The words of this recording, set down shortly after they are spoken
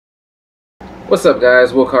What's up,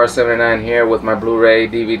 guys? Willcar79 here with my Blu-ray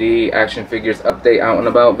DVD action figures update out and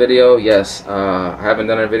about video. Yes, I haven't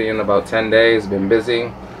done a video in about 10 days. Been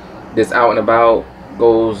busy. This out and about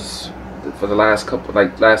goes for the last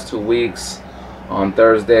last 2 weeks on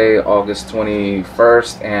Thursday, August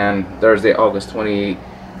 21st and Thursday, August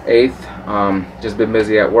 28th. Just been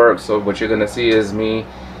busy at work, so what you're gonna see is me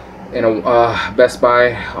in a Best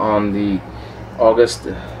Buy on the August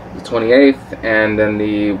the 28th, and then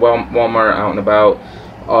the Walmart out and about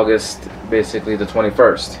August basically the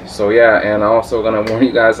 21st. So yeah, and I'm also gonna warn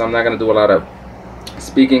you guys, I'm not gonna do a lot of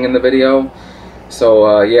speaking in the video.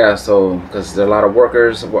 So yeah, so because there are a lot of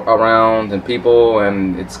workers around and people,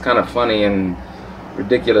 and it's kind of funny and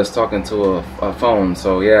ridiculous talking to a phone.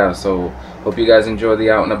 So yeah, so hope you guys enjoy the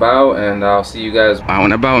out and about, and I'll see you guys out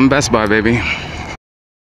and about in Best Buy, baby.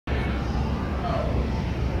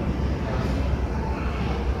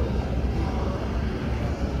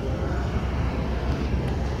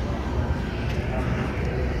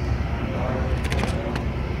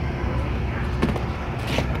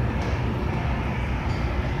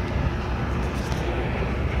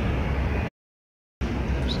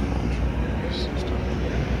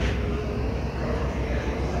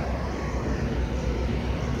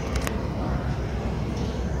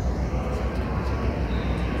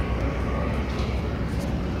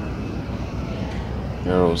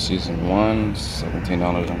 Arrow Season 1,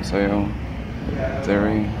 $17 on sale.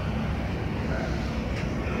 Theory,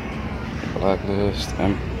 Blacklist,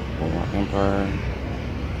 Empire.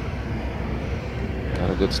 A lot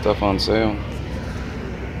of good stuff on sale.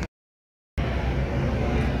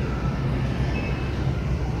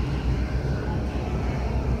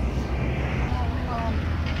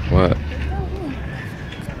 What?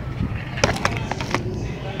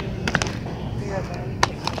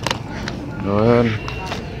 Go ahead.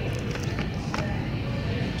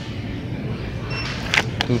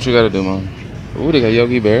 Do what you gotta do, man. Ooh, they got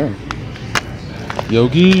Yogi Bear.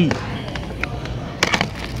 Yogi! Got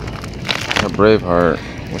Braveheart.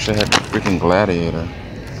 Wish I had the freaking Gladiator.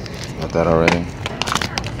 Got that already.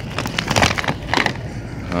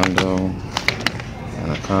 Condo.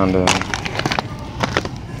 Anaconda.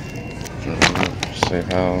 Safe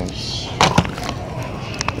House.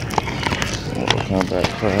 Mortal Kombat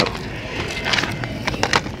crap.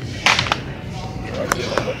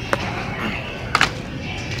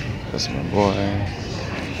 That's my boy.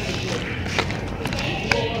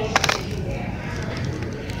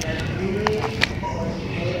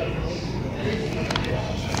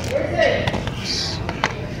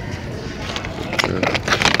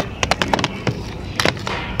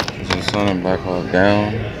 There's the Sun and Black Hawk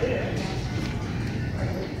Down.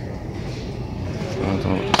 I don't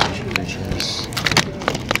know what the special feature is.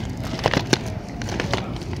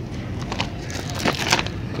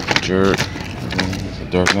 Got the Jerk.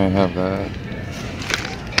 Dark Knight have that.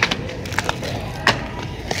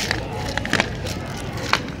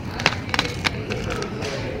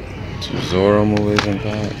 Two Zorro movies in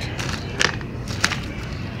pack.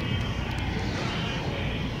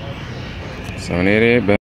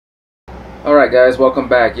 $788. Alright guys, welcome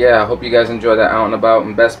back. Yeah, I hope you guys enjoyed that out and about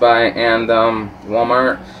in Best Buy and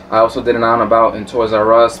Walmart. I also did an out and about in Toys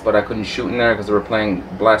R Us, but I couldn't shoot in there because they were playing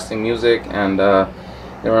blasting music, and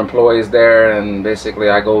there were employees there, and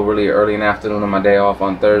basically I go really early in the afternoon on my day off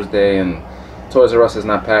on Thursday, and Toys R Us is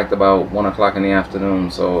not packed about 1 o'clock in the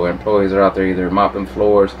afternoon, so employees are out there either mopping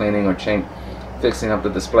floors, cleaning, or fixing up the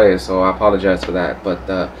displays, so I apologize for that. But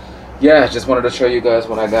yeah, just wanted to show you guys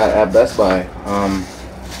what I got at Best Buy.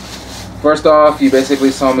 First off, you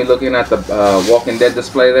basically saw me looking at the Walking Dead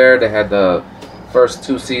display there. They had the first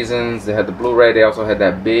 2 seasons, they had the Blu-ray, they also had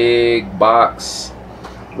that big box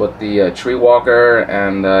with the Tree Walker,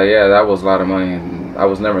 and yeah, that was a lot of money, and I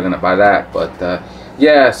was never gonna buy that. But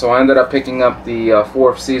yeah, so I ended up picking up the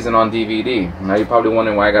 4th season on DVD. Now you're probably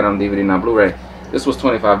wondering why I got it on DVD, not Blu-ray. This was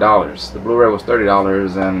 $25. The Blu-ray was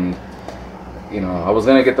 $30, and you know, I was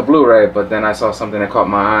gonna get the Blu-ray, but then I saw something that caught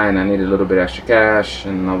my eye, and I needed a little bit extra cash,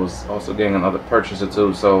 and I was also getting another purchase or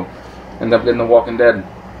two, so ended up getting the Walking Dead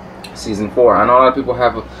Season 4. I know a lot of people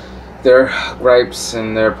have their gripes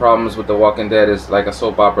and their problems with the Walking Dead is like a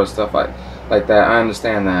soap opera, stuff like that. I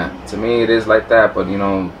understand that. To me, it is like that, but you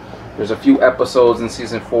know, there's a few episodes in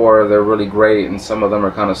Season 4 they're really great, and some of them are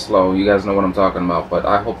kind of slow. You guys know what I'm talking about, but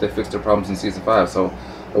I hope they fix their problems in Season 5. So,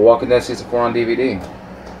 the Walking Dead Season 4 on DVD.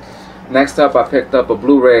 Next up, I picked up a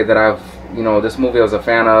Blu-ray that this movie I was a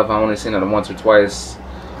fan of. I only seen it once or twice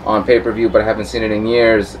on pay-per-view, but I haven't seen it in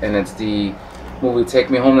years, and it's the movie Take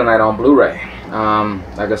Me Home Tonight on Blu-ray.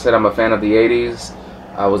 Like I said, I'm a fan of the 80s.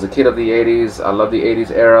 I was a kid of the 80s. I love the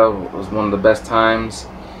 80s era. It was one of the best times.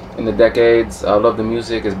 in the decades. I love the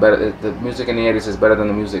music. It's better. The music in the 80s is better than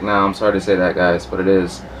the music now. I'm sorry to say that, guys, but it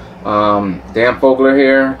is. Dan Fogler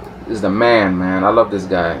here is the man. I love this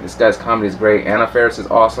guy. This guy's comedy is great. Anna Faris is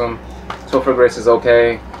awesome. Topher Grace is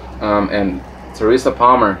okay. And Teresa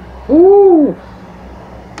Palmer. Woo!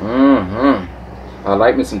 I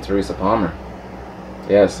like me some Teresa Palmer.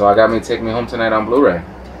 Yeah, so I got me Take Me Home Tonight on Blu-ray.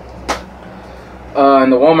 In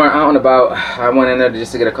the Walmart out and about, I went in there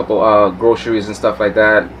just to get a couple groceries and stuff like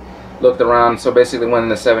that. Looked around, so basically went in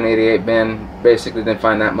the 788 bin. Basically didn't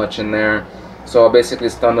find that much in there. So I basically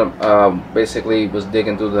basically was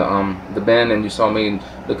digging through the bin, and you saw me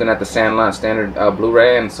looking at the Sandlot standard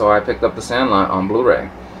Blu-ray, and so I picked up the Sandlot on Blu-ray.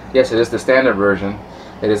 Yes, it is the standard version.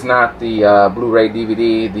 It is not the Blu-ray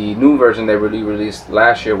DVD, the new version they released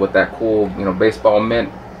last year with that cool, baseball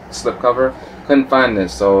mint slipcover. Couldn't find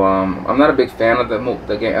this, so I'm not a big fan of the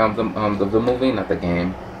movie, not the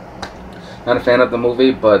game. Not a fan of the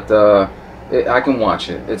movie, but I can watch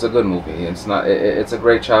it. It's a good movie. It's not. It's a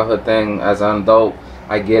great childhood thing. As an adult,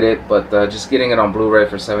 I get it, but just getting it on Blu-ray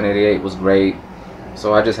for $7.88 was great.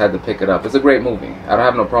 So I just had to pick it up. It's a great movie. I don't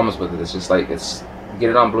have no problems with it. It's just like get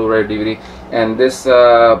it on Blu-ray DVD. And this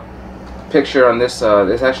picture on this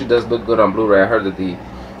actually does look good on Blu-ray. I heard that the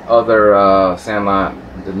other Sandlot,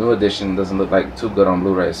 the new edition, doesn't look like too good on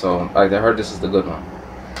Blu-ray. So I heard this is the good one.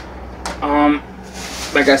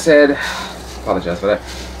 Like I said, apologize for that.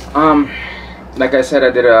 Like I said,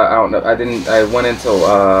 I went into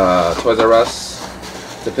Toys R Us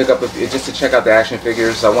to pick up just to check out the action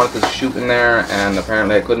figures. I wanted to shoot in there, and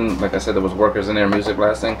apparently I couldn't. Like I said, there was workers in there, music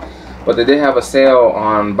blasting. But they did have a sale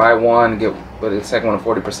on buy one get the second one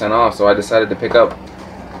 40% off. So I decided to pick up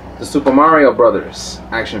the Super Mario Brothers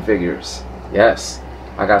action figures. Yes,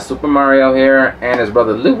 I got Super Mario here and his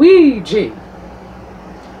brother Luigi.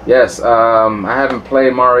 Yes, I haven't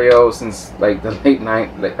played Mario since like the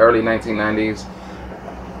early 1990s.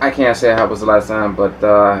 I can't say how it was the last time, but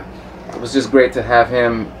it was just great to have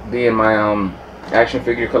him be in my action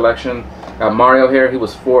figure collection. Got Mario here. He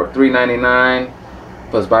was $3.99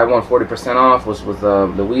 plus buy one 40% off. Was with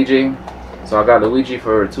Luigi, so I got Luigi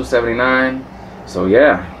for $2.79. So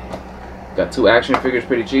yeah, got two action figures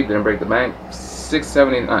pretty cheap. Didn't break the bank.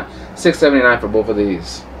 $6.79 for both of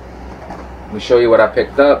these. Let me show you what I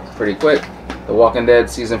picked up pretty quick. The Walking Dead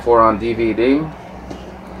Season 4 on DVD.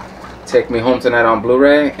 Take Me Home Tonight on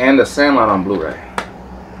Blu-ray. And The Sandlot on Blu-ray.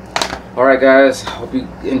 Alright guys, hope you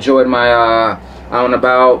enjoyed my Out and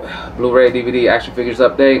About Blu-ray DVD action figures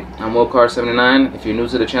update. I'm WillCar79. If you're new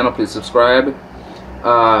to the channel, please subscribe.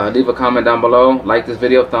 Leave a comment down below. Like this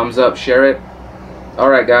video, thumbs up, share it.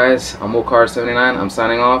 Alright guys, I'm WillCar79. I'm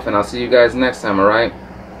signing off, and I'll see you guys next time, alright?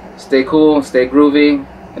 Stay cool, stay groovy,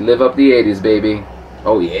 and live up the 80s, baby.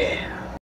 Oh yeah.